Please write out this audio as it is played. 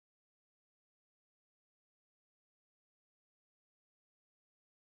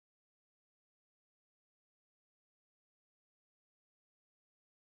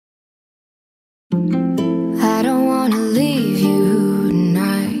I don't wanna leave you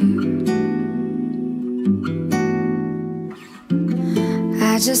tonight.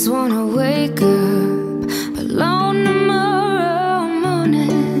 I just wanna wake up alone tomorrow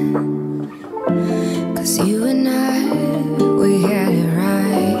morning. 'Cause you and I, we had it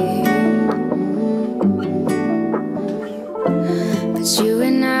right. But you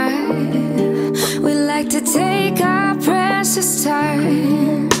and I, we like to take our precious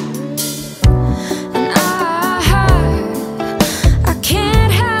time.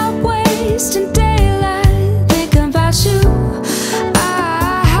 Wasting daylight thinking about you.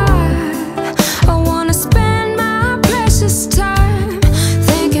 I wanna spend my precious time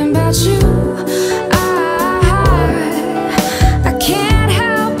thinking about you. I can't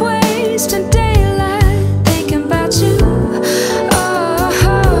help wasting daylight thinking about you.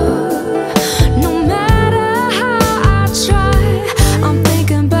 No matter how I try, I'm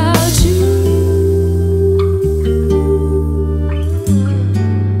thinking about you.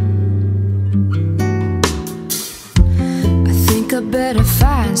 I better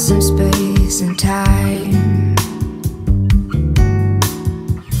find some space and time.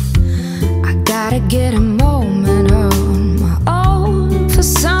 I gotta get a moment on my own for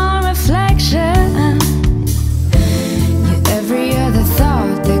some reflection. You're every other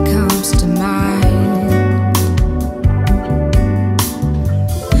thought that comes to mind.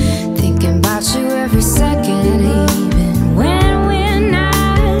 Thinking about you every second, even when we're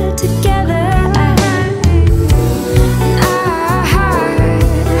not together.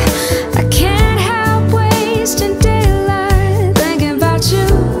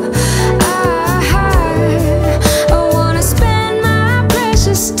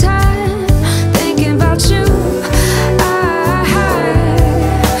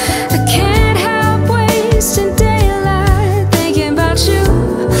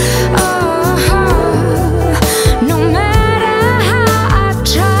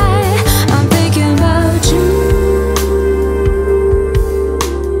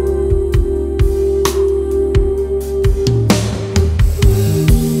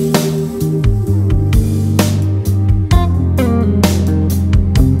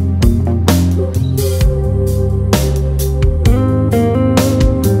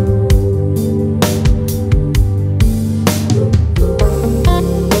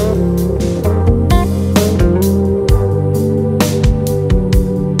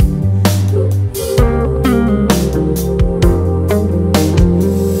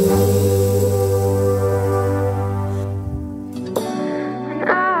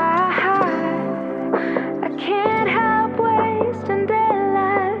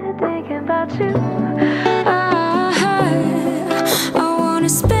 About you.